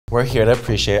We're here to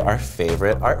appreciate our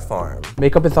favorite art form.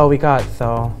 Makeup is all we got,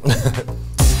 so.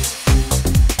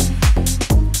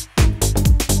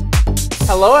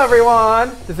 Hello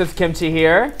everyone, this is Kimchi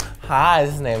here. Hi,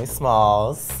 this is Naomi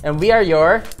Smalls. And we are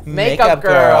your Makeup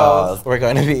Girls. We're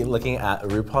going to be looking at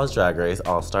RuPaul's Drag Race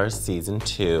All-Stars Season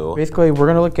 2. Basically, we're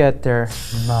gonna look at their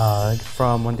mug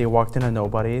from when they walked in a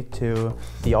nobody to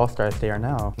the All-Stars they are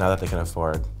now. Now that they can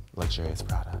afford luxurious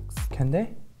products. Can they?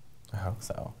 I hope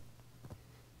so.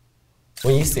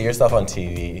 When you see yourself on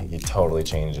TV, it totally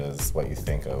changes what you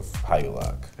think of how you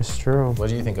look. It's true.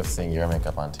 What do you think of seeing your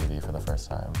makeup on TV for the first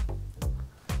time?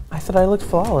 I said I looked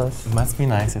flawless. It must be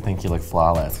nice to think you look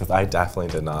flawless, because I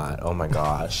definitely did not. Oh my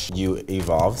gosh. You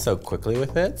evolved so quickly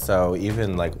with it, so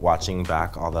even like watching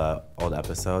back all the old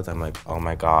episodes, I'm like, oh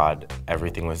my god,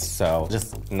 everything was so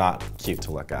just not cute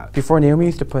to look at. Before, Naomi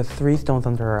used to put 3 stones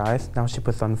under her eyes, now she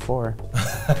puts on 4.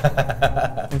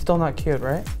 And still not cute,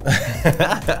 right?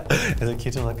 Is it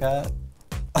cute to look at?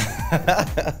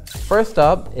 First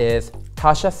up is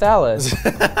Tasha Salad.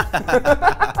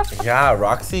 Yeah,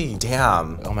 Roxy,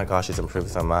 damn. Oh my gosh, she's improved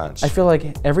so much. I feel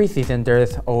like every season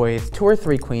there's always 2 or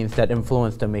 3 queens that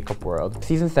influence the makeup world.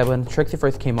 Season 7, Trixie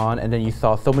first came on, and then you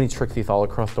saw so many Trixies all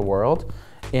across the world.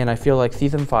 And I feel like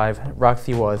season 5,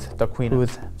 Roxy was the queen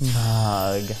whose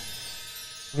mug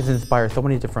has inspired so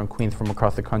many different queens from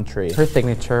across the country. Her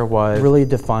signature was really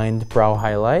defined brow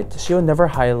highlight. She would never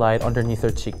highlight underneath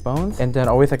her cheekbones, and then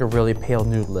always like a really pale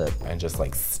nude lip. And just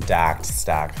like stacked,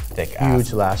 thick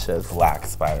Huge lashes. Black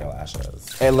spider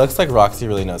lashes. It looks like Roxy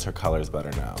really knows her colors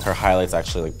better now. Her highlight's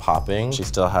actually like popping. She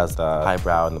still has the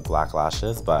eyebrow and the black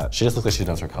lashes, but she just looks like she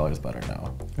knows her colors better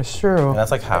now. It's true. And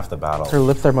that's like half the battle. Her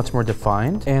lips are much more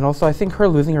defined, and also I think her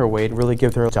losing her weight really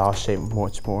gives her jaw shape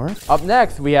much more. Up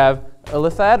next, we have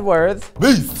Alyssa Edwards.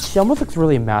 Beast. She almost looks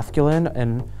really masculine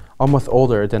and almost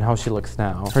older than how she looks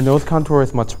now. Her nose contour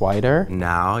is much wider.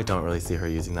 Now I don't really see her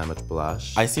using that much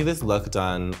blush. I see this look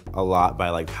done a lot by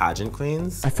like pageant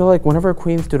queens. I feel like whenever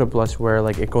queens do the blush where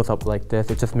like it goes up like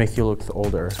this, it just makes you look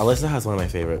older. Alyssa has one of my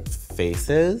favorite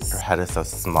faces. Her head is so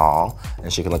small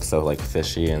and she can look so like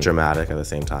fishy and dramatic at the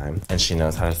same time. And she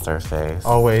knows how to stir face.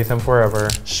 Always and forever.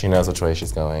 She knows which way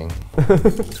she's going.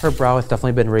 Her brow has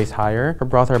definitely been raised higher. Her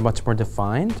brows are much more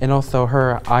defined. And also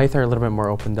her eyes are a little bit more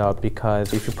opened up,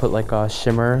 because if you put like a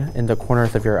shimmer in the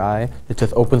corners of your eye, it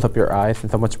just opens up your eyes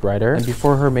and so much brighter. And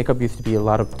before, her makeup used to be a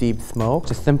lot of deep smoke,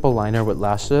 just simple liner with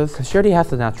lashes, because she already has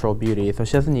the natural beauty, so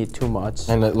she doesn't need too much.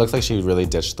 And it looks like she really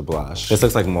ditched the blush. This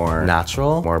looks like more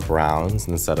natural, more browns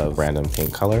instead of random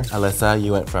pink color. Alyssa,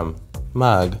 you went from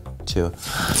mug to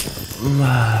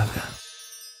mug.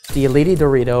 The Lady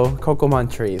Dorito Cocoa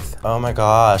Montrese. Oh my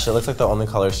gosh, it looks like the only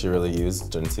color she really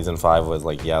used in season 5 was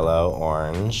like yellow,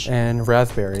 orange, and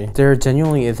raspberry. There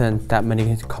genuinely isn't that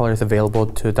many colors available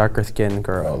to darker skinned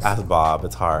girls. Ask Bob,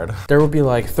 it's hard. There would be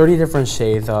like 30 different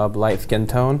shades of light skin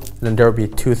tone, and then there would be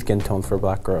 2 skin tones for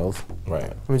black girls. Right.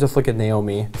 Let me just look at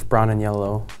Naomi. It's brown and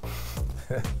yellow.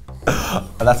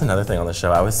 That's another thing on the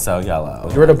show. I was so yellow.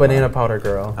 You were the banana powder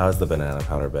girl. I was the banana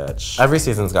powder bitch. Every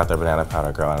season's got their banana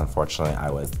powder girl, and unfortunately,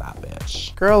 I was that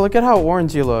bitch. Girl, look at how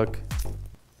orange you look.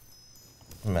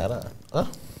 Meta. Oh.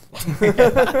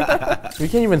 We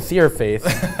can't even see her face.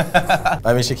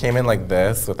 I mean, she came in like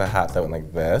this with a hat that went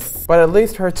like this. But at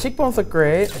least her cheekbones look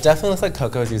great. It definitely looks like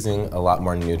Coco's using a lot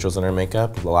more neutrals in her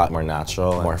makeup, a lot more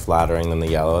natural, more flattering than the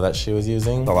yellow that she was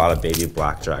using. A lot of baby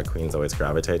black drag queens always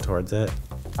gravitate towards it.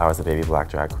 I was a baby black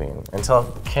drag queen until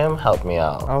Kim helped me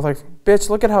out. I was like, bitch,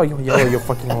 look at how yellow you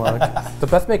fucking look. The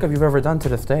best makeup you've ever done to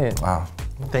this date. Wow.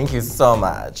 Thank you so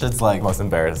much. It's like the most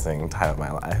embarrassing time of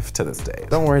my life to this day.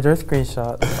 Don't worry, there's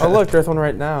screenshots. Oh look, there's one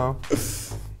right now.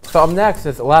 So up next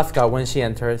is Alaska when she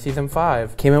entered season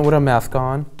 5. Came in with a mask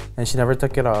on, and she never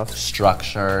took it off.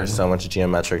 Structure, so much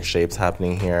geometric shapes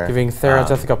happening here. Giving Sarah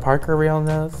Jessica Parker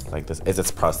realness. Like this, it's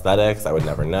prosthetics, I would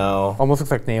never know. Almost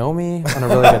looks like Naomi on a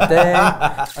really good day.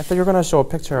 I thought you were gonna show a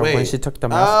picture of when she took the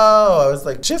mask. Oh, I was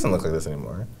like, she doesn't look like this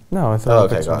anymore. No, it's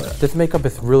okay, got it. This makeup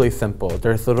is really simple.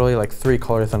 There's literally like 3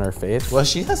 colors on her face. Well,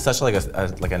 she has such like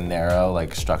a narrow,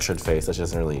 like structured face that she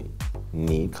doesn't really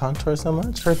need contour so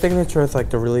much. Her signature is like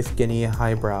the really skinny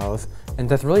high brows, and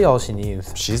that's really all she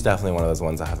needs. She's definitely one of those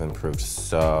ones that have improved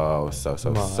so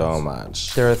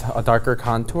much. There's a darker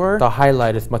contour. The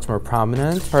highlight is much more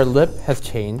prominent. Her lip has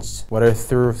changed, whether it's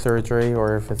through surgery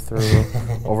or if it's through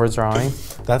overdrawing.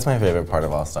 That's my favorite part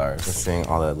of All Stars, is seeing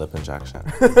all that lip injection.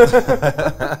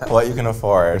 What you can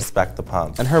afford, respect the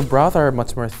pump. And her brows are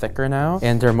much more thicker now,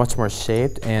 and they're much more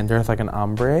shaped, and there's like an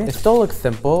ombre. It still looks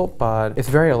simple, but it's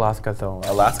very Alaska zone.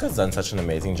 Alaska's done such an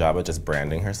amazing job at just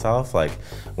branding herself. Like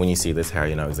when you see this hair,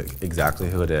 you know exactly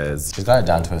who it is. She's got it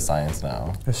down to a science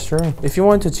now. It's true. If you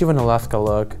want to achieve an Alaska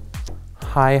look,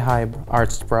 high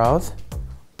arched brows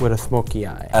with a smoky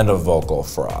eye. And a vocal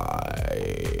fry.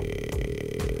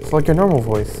 It's like your normal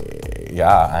voice.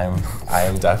 Yeah, I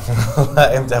am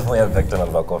definitely a victim of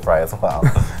vocal fry as well.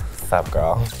 What's up,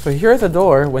 girl? So here's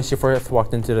Adore when she first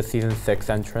walked into the season 6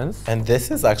 entrance. And this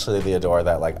is actually the Adore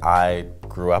that like I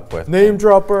grew up with. Name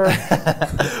dropper.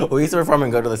 We used to perform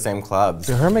and go to the same clubs.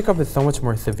 Her makeup is so much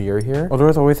more severe here.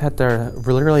 Adore's always had their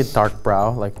really dark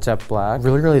brow, like jet black,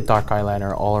 really dark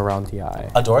eyeliner all around the eye.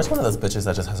 Adore's one of those bitches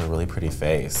that just has a really pretty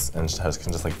face and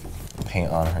can just like paint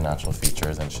on her natural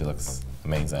features and she looks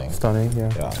amazing. Stunning, yeah.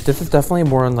 This is definitely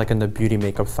more on like in the beauty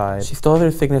makeup side. She still has her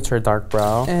signature dark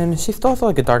brow, and she still has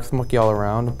like a dark smoky all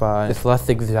around, but it's less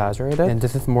exaggerated. And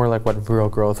this is more like what real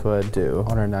girls would do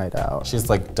on her night out. She's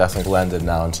like definitely blended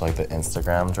now into like the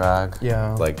Instagram drag.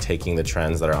 Yeah. Like taking the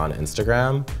trends that are on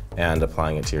Instagram and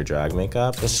applying it to your drag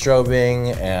makeup. The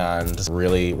strobing and just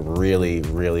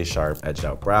really sharp edged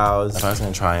out brows. If I was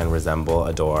gonna try and resemble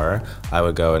Adore, I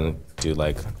would go and do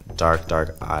like dark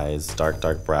eyes,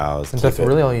 dark brows. And that's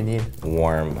really all you need.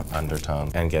 Warm undertone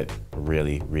and get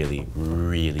really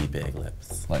big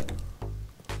lips. Like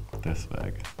this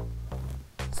big.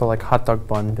 So like hot dog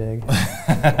bun big.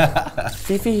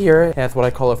 Fifi here has what I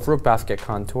call a fruit basket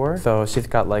contour. So she's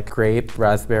got like grape,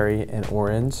 raspberry, and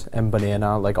orange, and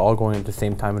banana like all going at the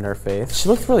same time in her face. She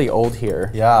looks really old here.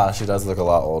 Yeah, she does look a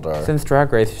lot older. Since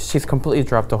Drag Race, she's completely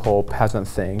dropped the whole pageant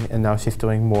thing, and now she's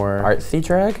doing more artsy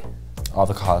drag. All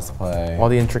the cosplay. All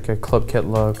the intricate club kit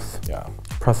looks. Yeah.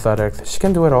 Prosthetics. She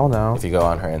can do it all now. If you go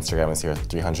on her Instagram and see her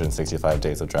 365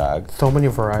 days of drag. So many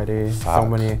varieties, so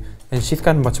many. And she's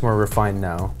gotten much more refined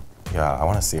now. Yeah, I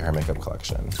want to see her makeup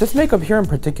collection. This makeup here in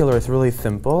particular is really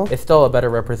simple. It's still a better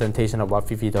representation of what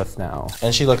Fifi does now.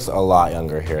 And she looks a lot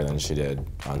younger here than she did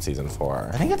on season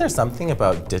 4. I think that there's something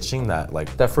about ditching that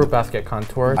like... That fruit basket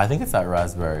contour. I think it's that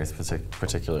raspberries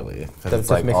particularly. That just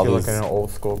like makes you look like an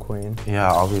old school queen. Yeah,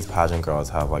 all these pageant girls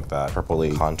have like that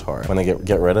purpley contour. When they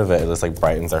get rid of it, it just like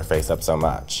brightens their face up so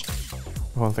much.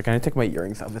 One second, I take my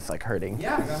earrings off, it's like hurting.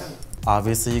 Yeah, go ahead.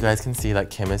 Obviously, you guys can see that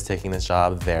Kim is taking this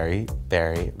job very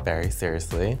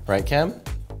seriously. Right, Kim?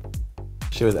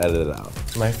 She was edited out.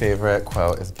 My favorite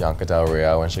quote is Bianca Del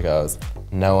Rio when she goes,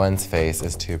 "No one's face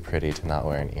is too pretty to not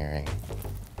wear an earring."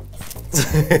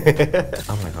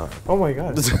 Oh my god. Oh my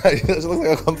god. She looks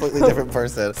like a completely different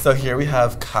person. So here we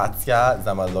have Katya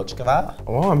Zamalochkova.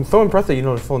 Oh, I'm so impressed that you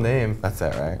know the full name. That's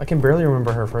it, right? I can barely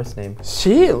remember her first name.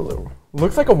 She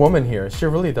looks like a woman here. She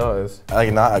really does.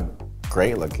 Like, not a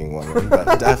great looking woman,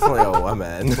 but definitely a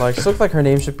woman. Like, she looks like her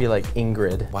name should be like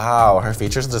Ingrid. Wow, her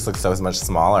features just look so much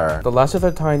smaller. The lashes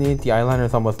are tiny, the eyeliner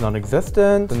is almost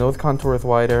non-existent, the nose contour is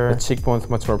wider, the cheekbone's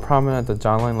much more prominent, the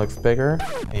jawline looks bigger.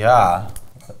 Yeah.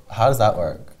 How does that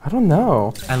work? I don't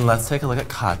know. And let's take a look at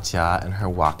Katya and her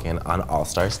walk-in on All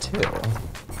Stars 2.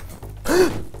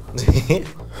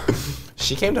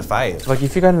 She came to fight. Like,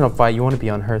 if you got in a fight, you want to be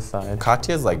on her side.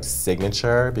 Katya's like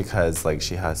signature, because like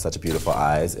she has such beautiful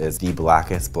eyes, is the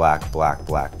blackest black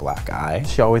eye.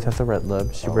 She always has a red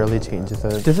lip. She rarely changes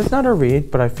it. This is not a read,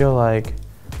 but I feel like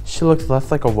she looks less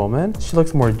like a woman. She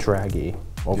looks more draggy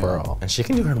overall. Yeah. And she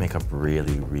can do her makeup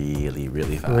really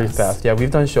fast. Really fast. Yeah, we've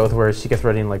done shows where she gets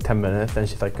ready in like 10 minutes and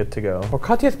she's like good to go. Well,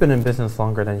 Katya's been in business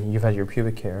longer than you've had your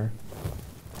pubic hair.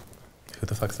 Who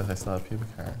the fuck says I still have pubic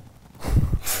hair?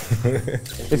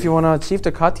 If you want to achieve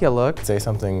the Katya look, say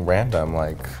something random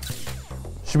like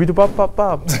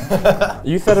Shoo-be-doo-bop-bop-bop.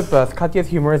 You said it best. Katya's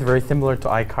humor is very similar to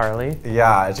iCarly.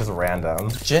 Yeah, it's just random.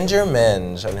 Ginger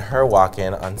Minge and her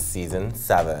walk-in on season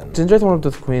 7. Ginger's one of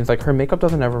those queens, like her makeup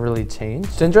doesn't ever really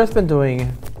change. Ginger's been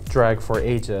doing drag for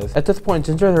ages. At this point,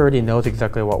 Ginger already knows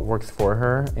exactly what works for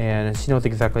her, and she knows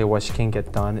exactly what she can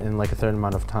get done in like a certain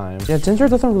amount of time. Yeah, Ginger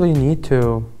doesn't really need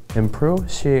to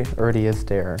improve. She already is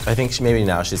there. I think maybe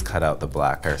now she's cut out the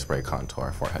black hairspray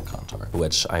contour, forehead contour,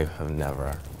 which I have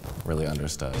never really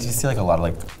understood. You see like a lot of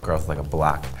like girls with like a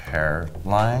black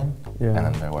hairline, and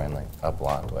then they're wearing like a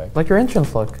blonde wig. Like your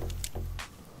entrance look.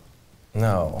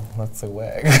 No, that's a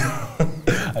wig.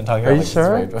 I'm talking Are about you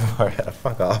sure? right before.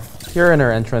 Fuck off. Here in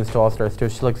her entrance to All Stars 2,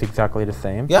 she looks exactly the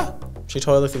same. Yeah, she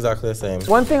totally looks exactly the same.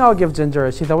 One thing I'll give Ginger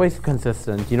is she's always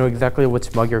consistent. You know exactly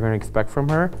which mug you're going to expect from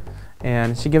her,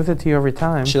 and she gives it to you every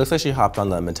time. She looks like she hopped on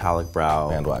the metallic brow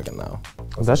bandwagon though.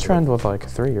 That trend was like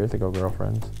 3 years ago,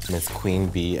 girlfriend. Miss Queen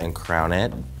Bee and Crown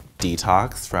It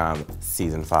Detox from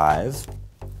season 5.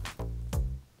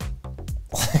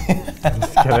 I'm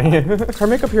just kidding. Her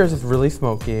makeup here is just really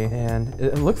smoky, and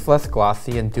it looks less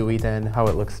glossy and dewy than how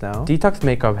it looks now. Detox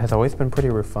makeup has always been pretty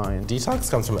refined. Detox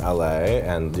comes from LA,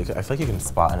 and I feel like you can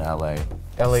spot an LA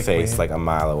face queen. like a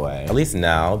mile away. At least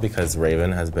now, because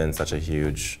Raven has been such a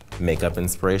huge makeup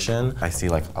inspiration, I see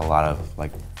like a lot of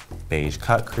like beige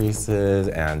cut creases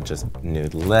and just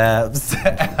nude lips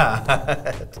and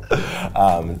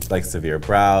like severe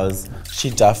brows. She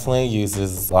definitely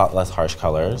uses a lot less harsh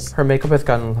colors. Her makeup has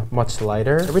gotten much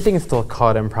lighter. Everything is still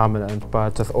cut and prominent,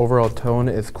 but just overall tone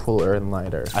is cooler and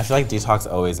lighter. I feel like Detox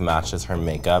always matches her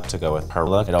makeup to go with her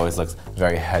look. It always looks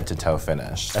very head to toe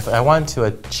finished. If I wanted to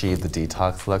achieve the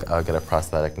Detox look, I would get a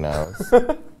prosthetic nose.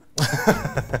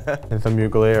 And some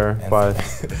Mugler, but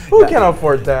who can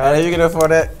afford that? And if you can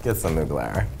afford it, get some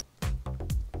Mugler.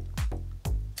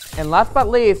 And last but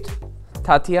least,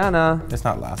 Tatiana. It's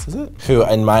not last, is it? Who,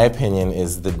 in my opinion,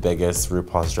 is the biggest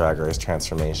RuPaul's Drag Race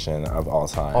transformation of all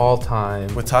time. All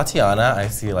time. With Tatiana, I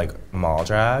see like mall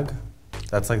drag.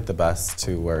 That's like the best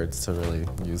 2 words to really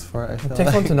use for it, I feel It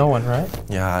takes one to know one, right?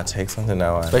 Yeah, it takes one to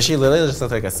know one. But she literally just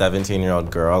looks like a 17-year-old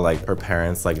girl. Like her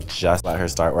parents like just let her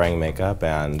start wearing makeup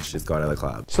and she's going to the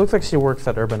club. She looks like she works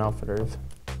at Urban Outfitters.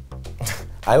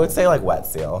 I would say like Wet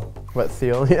Seal. Wet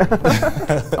Seal, yeah.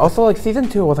 Also, like season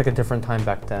 2 was like a different time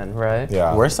back then, right?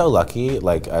 Yeah. We're so lucky,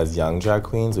 like as young drag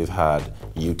queens, we've had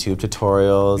YouTube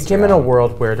tutorials. We came in a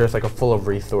world where there's like a full of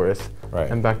resource. Right.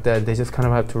 And back then, they just kind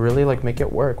of had to really like make it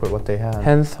work with what they had.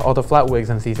 Hence, all the flat wigs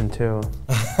in season 2.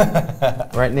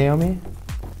 Right, Naomi?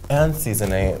 And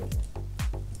season 8.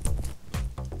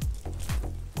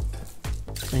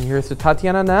 And here's to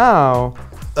Tatiana now.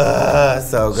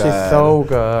 So good. She's so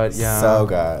good, yeah. So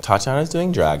good. Tatiana's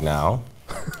doing drag now.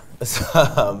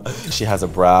 She has a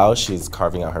brow, she's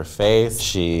carving out her face,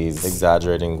 she's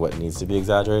exaggerating what needs to be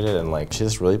exaggerated, and like she's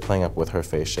just really playing up with her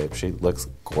face shape. She looks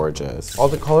gorgeous. All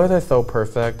the colors are so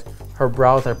perfect. Her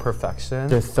brows are perfection.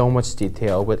 There's so much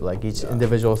detail with like each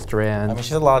individual strand. I mean,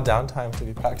 she has a lot of downtime to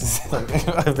be practicing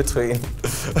in between.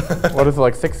 What is it,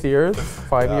 like 6 years?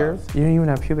 5 years? You don't even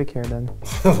have pubic hair then.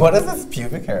 What is this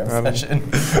pubic hair obsession?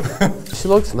 She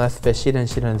looks less fishy than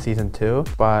she did in season 2,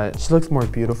 but she looks more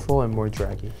beautiful and more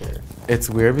draggy here. It's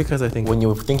weird because I think when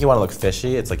you think you want to look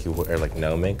fishy, it's like you wear like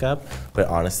no makeup, but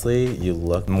honestly, you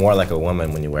look more like a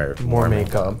woman when you wear more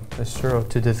makeup. It's true,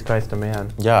 to disguise the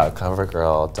man. Yeah, cover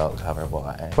girl, don't cover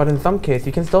boy. But in some case,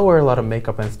 you can still wear a lot of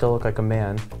makeup and still look like a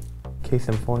man. Case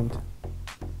in point.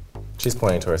 She's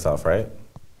pointing to herself, right?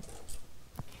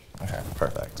 Okay,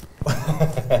 perfect.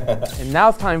 And now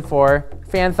it's time for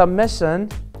fan submission.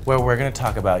 Where we're gonna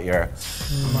talk about your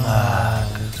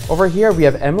Over here we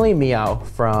have Emily Meow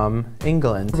from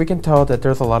England. We can tell that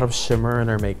there's a lot of shimmer in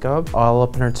her makeup, all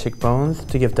up in her cheekbones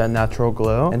to give that natural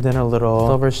glow, and then a little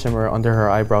silver shimmer under her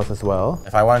eyebrows as well.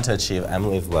 If I wanted to achieve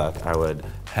Emily's look, I would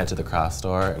head to the craft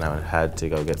store and I would head to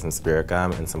go get some spirit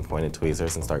gum and some pointed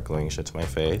tweezers and start gluing shit to my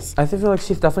face. I feel like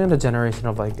she's definitely in the generation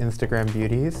of like Instagram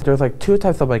beauties. There's like 2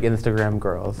 types of like Instagram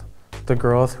girls. The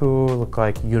girls who look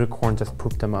like unicorn just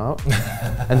pooped them out.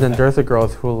 And then there's the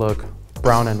girls who look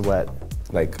brown and wet.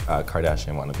 Like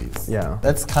Kardashian wannabes. Yeah.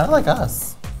 That's kind of like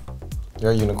us.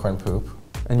 You're a unicorn poop.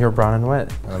 And you're brown and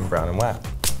wet. And I'm brown and wet.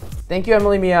 Thank you,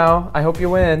 Emily Meow. I hope you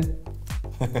win.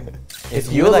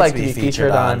 If you would like to be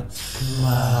featured on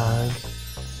M.U.G,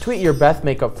 tweet your best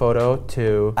makeup photo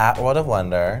to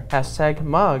 @WorldOfWonder.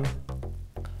 #Mug. #Mug.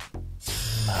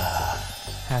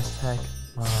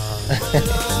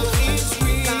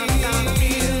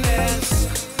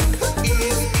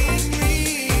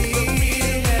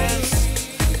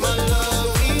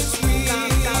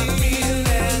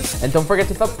 And don't forget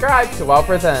to subscribe to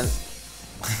WOWPresents.